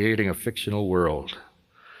from creating a fictional world,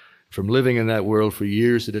 from living in that world for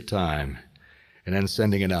years at a time, and then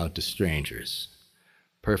sending it out to strangers,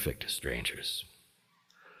 perfect strangers.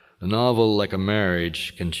 A novel, like a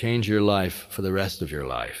marriage, can change your life for the rest of your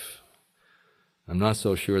life. I'm not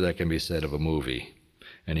so sure that can be said of a movie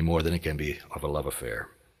any more than it can be of a love affair.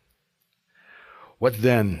 What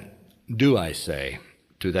then do I say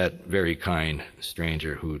to that very kind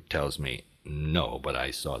stranger who tells me, no, but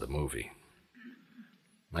I saw the movie?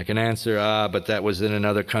 I can answer, but that was in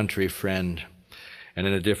another country, friend, and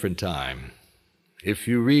in a different time. If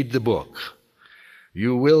you read the book,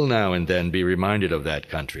 you will now and then be reminded of that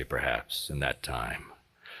country, perhaps, in that time,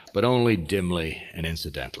 but only dimly and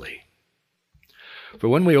incidentally. For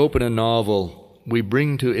when we open a novel, we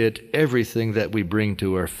bring to it everything that we bring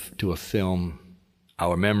to a film,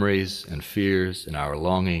 our memories and fears and our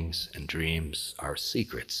longings and dreams, our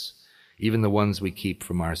secrets, even the ones we keep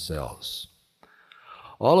from ourselves,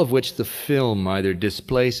 all of which the film either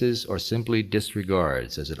displaces or simply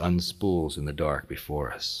disregards as it unspools in the dark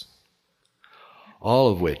before us. All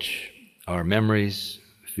of which, our memories,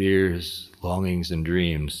 fears, longings, and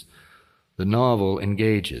dreams, the novel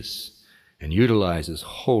engages and utilizes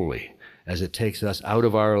wholly as it takes us out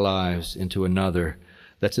of our lives into another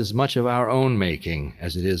that's as much of our own making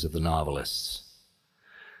as it is of the novelist's.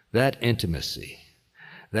 That intimacy,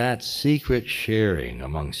 that secret sharing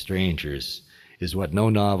among strangers is what no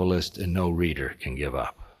novelist and no reader can give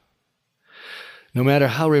up. No matter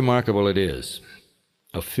how remarkable it is,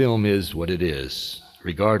 a film is what it is,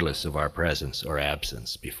 regardless of our presence or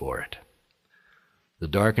absence before it. The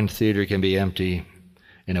darkened theater can be empty,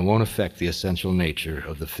 and it won't affect the essential nature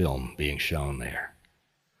of the film being shown there.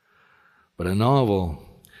 But a novel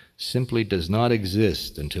simply does not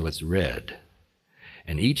exist until it's read,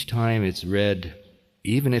 and each time it's read,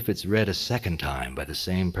 even if it's read a second time by the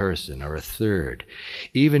same person, or a third,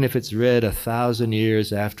 even if it's read 1,000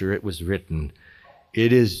 years after it was written,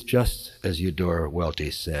 it is just as Eudora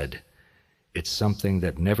Welty said, it's something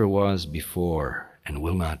that never was before and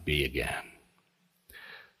will not be again.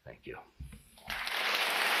 Thank you.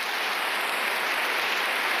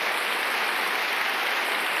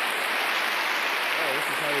 Oh, this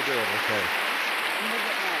is how you do it,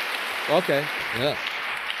 okay. Okay, yeah.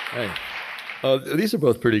 Hey. These are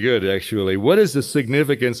both pretty good, actually. What is the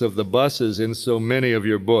significance of the buses in so many of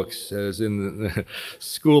your books, as in the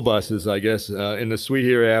school buses, I guess, in the Sweet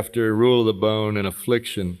Hereafter, Rule of the Bone, and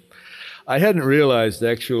Affliction? I hadn't realized,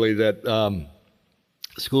 actually, that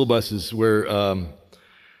school buses were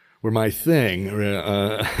my thing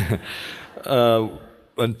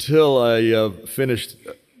until I finished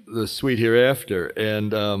the Sweet Hereafter,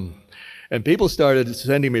 and people started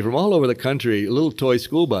sending me from all over the country little toy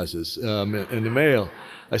school buses in the mail.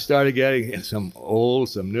 I started getting some old,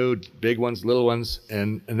 some new, big ones, little ones,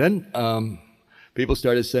 and then people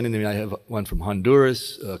started sending me. I have one from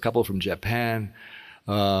Honduras, a couple from Japan,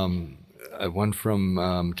 one from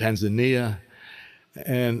Tanzania,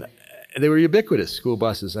 and they were ubiquitous, school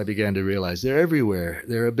buses, I began to realize. They're everywhere.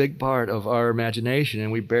 They're a big part of our imagination, and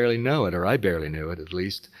we barely know it, or I barely knew it, at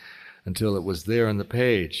least, until it was there on the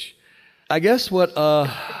page. I guess what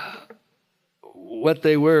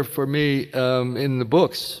they were for me in the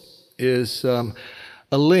books is a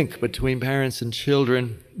link between parents and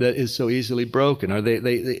children that is so easily broken. Or they're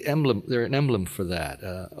an emblem for that,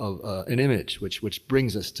 of an image which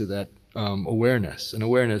brings us to that awareness, an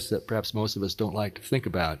awareness that perhaps most of us don't like to think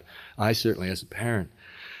about. I certainly, as a parent,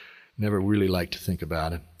 never really liked to think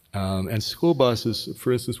about it. And school buses,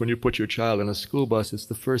 for instance, when you put your child in a school bus, it's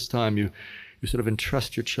the first time you sort of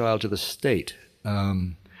entrust your child to the state.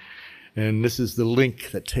 And this is the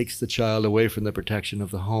link that takes the child away from the protection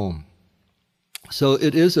of the home. So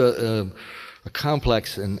it is a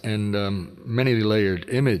complex and many-layered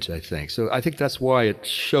image, I think. So I think that's why it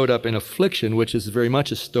showed up in Affliction, which is very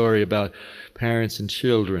much a story about parents and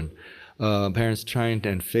children, parents trying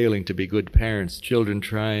and failing to be good parents, children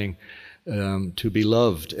trying to be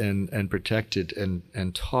loved and protected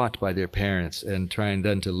and taught by their parents, and trying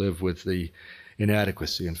then to live with the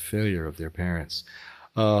inadequacy and failure of their parents.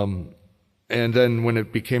 And And then when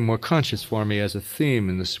it became more conscious for me as a theme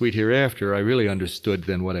in the Sweet Hereafter, I really understood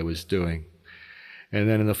then what I was doing. And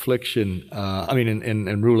then in Affliction,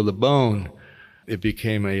 in Rule of the Bone, it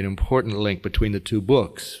became an important link between the two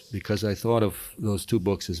books, because I thought of those two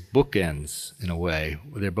books as bookends in a way.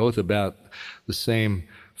 They're both about the same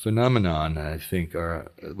phenomenon, I think,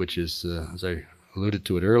 which is, as I alluded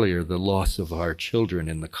to it earlier, the loss of our children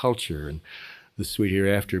in the culture, and the Sweet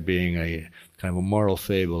Hereafter being a kind of a moral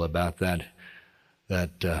fable about that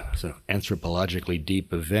sort of anthropologically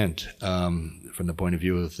deep event from the point of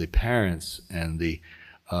view of the parents and the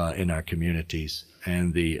in our communities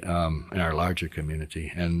and in our larger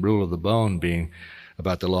community, and Rule of the Bone being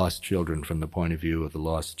about the lost children from the point of view of the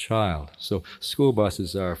lost child. So school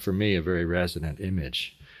buses are, for me, a very resonant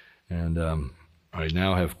image. And I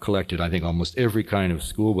now have collected, I think, almost every kind of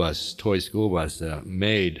school bus, toy school bus,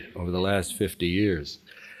 made over the last 50 years.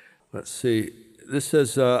 Let's see. This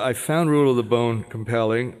says, I found Rule of the Bone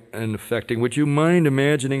compelling and affecting. Would you mind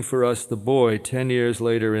imagining for us the boy 10 years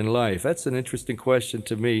later in life? That's an interesting question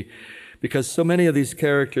to me, because so many of these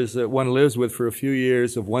characters that one lives with for a few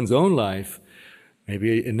years of one's own life,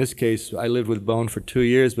 maybe in this case, I lived with Bone for 2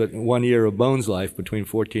 years, but 1 year of Bone's life between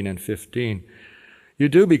 14 and 15, you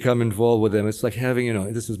do become involved with them. It's like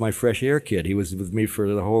having, this is my fresh air kid. He was with me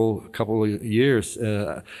for the whole couple of years,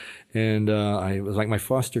 and I was like my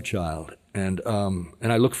foster child. And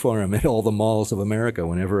I look for him at all the malls of America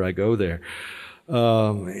whenever I go there.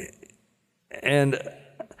 And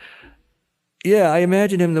yeah, I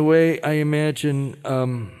imagine him the way I imagine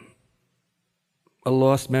a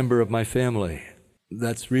lost member of my family.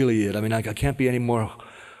 That's really it. I mean, I can't be any more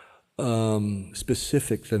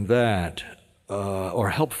specific than that,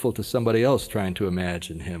 or helpful to somebody else trying to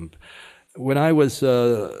imagine him. When I was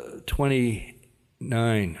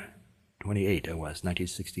 28 I was,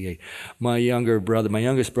 1968. My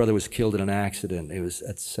youngest brother was killed in an accident. It was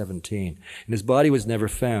at 17. And his body was never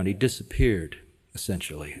found. He disappeared,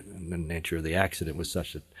 essentially. And the nature of the accident was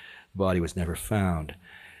such that the body was never found.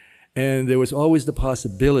 And there was always the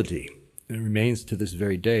possibility, and it remains to this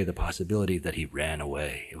very day, the possibility that he ran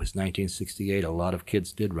away. It was 1968. A lot of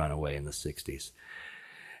kids did run away in the 60s.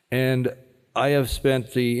 And I have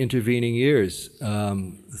spent the intervening years,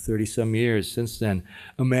 30-some years since then,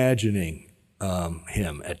 imagining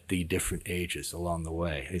him at the different ages along the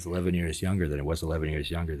way. He's 11 years younger than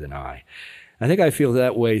I. I think I feel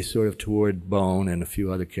that way sort of toward Bone and a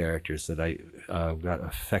few other characters that I got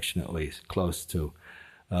affectionately close to,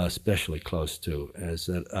 especially close to, as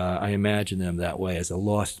that I imagine them that way as a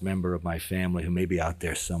lost member of my family who may be out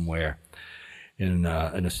there somewhere in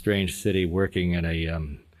a strange city working in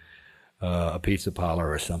a pizza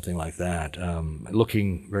parlor or something like that,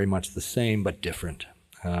 looking very much the same but different.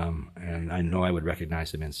 And I know I would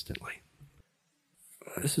recognize him instantly.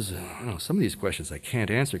 This is, some of these questions I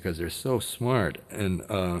can't answer because they're so smart and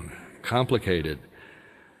complicated.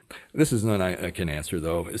 This is none I can answer,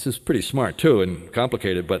 though. This is pretty smart, too, and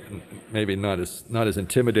complicated, but maybe not as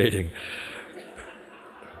intimidating.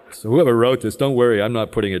 So whoever wrote this, don't worry, I'm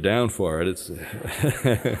not putting it down for it. It's...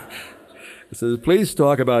 It says, please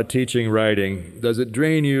talk about teaching writing. Does it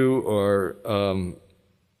drain you or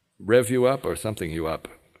rev you up or something you up?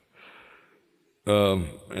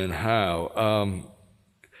 And how?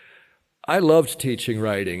 I loved teaching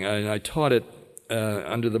writing, and I taught it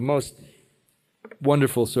under the most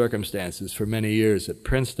wonderful circumstances for many years at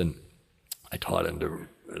Princeton. I taught at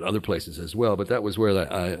other places as well, but that was where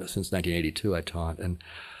since 1982 I taught.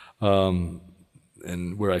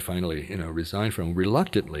 And where I finally, resigned from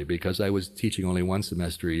reluctantly, because I was teaching only one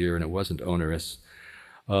semester a year and it wasn't onerous.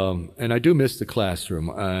 And I do miss the classroom.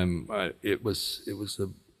 Where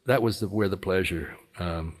the pleasure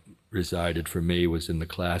resided for me, was in the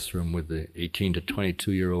classroom with the 18 to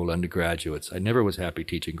 22-year-old undergraduates. I never was happy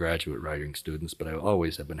teaching graduate writing students, but I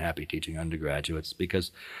always have been happy teaching undergraduates,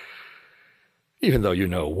 because even though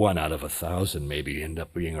 1 out of 1,000 maybe end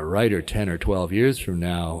up being a writer 10 or 12 years from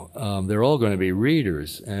now, they're all going to be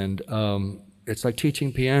readers. And it's like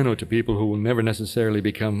teaching piano to people who will never necessarily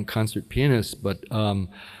become concert pianists, but who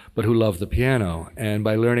love the piano. And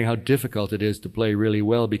by learning how difficult it is to play really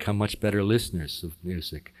well, become much better listeners of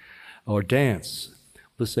music. Or dance.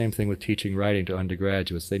 The same thing with teaching writing to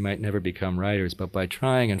undergraduates. They might never become writers, but by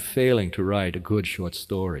trying and failing to write a good short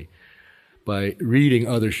story, by reading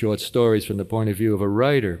other short stories from the point of view of a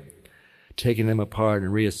writer, taking them apart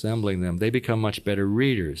and reassembling them, they become much better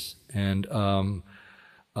readers. And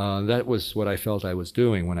That was what I felt I was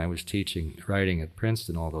doing when I was teaching writing at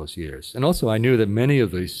Princeton all those years. And also I knew that many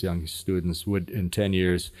of these young students would, in 10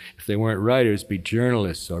 years, if they weren't writers, be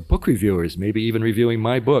journalists or book reviewers, maybe even reviewing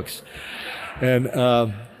my books, and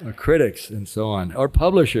or critics and so on, or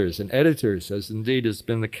publishers and editors, as indeed has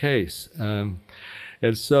been the case.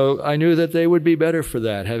 And so I knew that they would be better for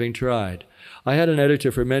that, having tried. I had an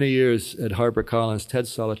editor for many years at HarperCollins, Ted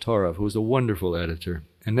Solotaroff, who was a wonderful editor.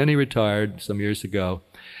 And then he retired some years ago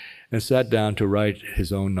and sat down to write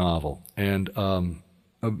his own novel. And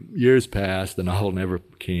years passed, the novel never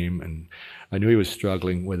came, and I knew he was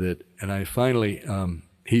struggling with it. And I finally,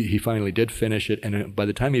 he finally did finish it, and by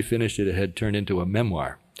the time he finished it, it had turned into a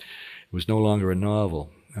memoir. It was no longer a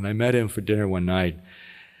novel. And I met him for dinner one night,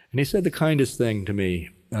 and he said the kindest thing to me,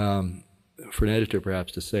 for an editor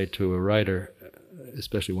perhaps to say to a writer,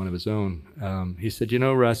 especially one of his own. He said, "You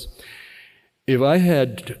know, Russ, if I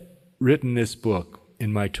had written this book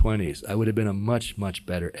in my 20s, I would have been a much, much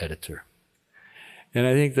better editor." And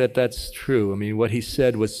I think that that's true. I mean, what he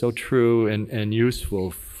said was so true and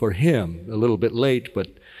useful for him, a little bit late,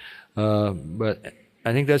 but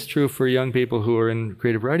I think that's true for young people who are in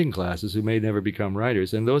creative writing classes who may never become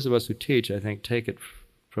writers. And those of us who teach, I think, take it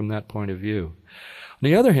from that point of view. On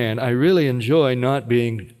the other hand, I really enjoy not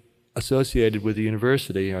being associated with the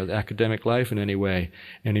university or the academic life in any way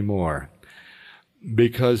anymore,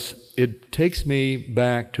 because it takes me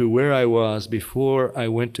back to where I was before I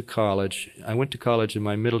went to college. I went to college in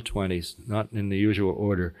my middle 20s, not in the usual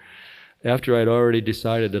order, after I'd already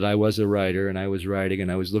decided that I was a writer and I was writing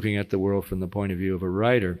and I was looking at the world from the point of view of a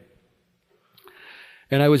writer.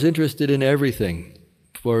 And I was interested in everything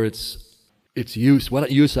for its use,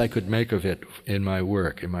 what use I could make of it in my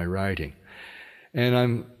work, in my writing.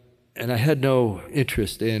 And I had no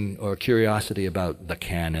interest in or curiosity about the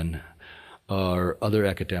canon or other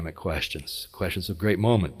academic questions of great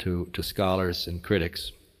moment to scholars and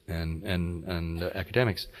critics and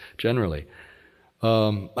academics generally.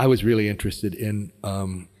 I was really interested in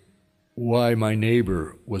why my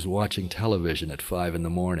neighbor was watching television at 5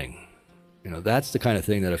 a.m. You know, that's the kind of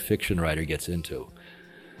thing that a fiction writer gets into.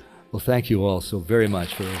 Well, thank you all so very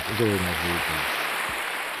much for a very nice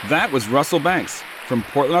evening. That was Russell Banks from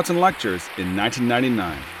Portland Arts and Lectures in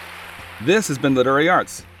 1999. This has been Literary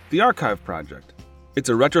Arts, the Archive Project. It's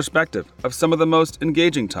a retrospective of some of the most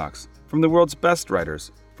engaging talks from the world's best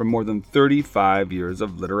writers from more than 35 years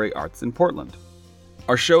of literary arts in Portland.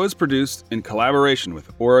 Our show is produced in collaboration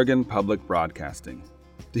with Oregon Public Broadcasting.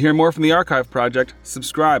 To hear more from the Archive Project,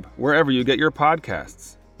 subscribe wherever you get your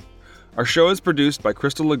podcasts. Our show is produced by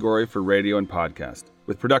Crystal Ligori for radio and podcast,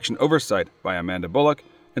 with production oversight by Amanda Bullock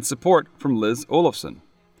and support from Liz Olafson.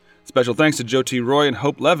 Special thanks to Joe T. Roy and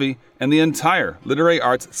Hope Levy and the entire Literary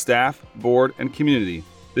Arts staff, board, and community.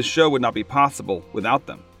 This show would not be possible without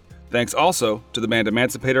them. Thanks also to the band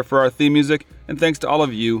Emancipator for our theme music, and thanks to all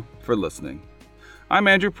of you for listening. I'm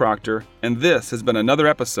Andrew Proctor, and this has been another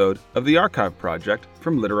episode of the Archive Project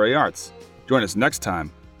from Literary Arts. Join us next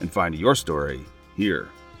time and find your story here.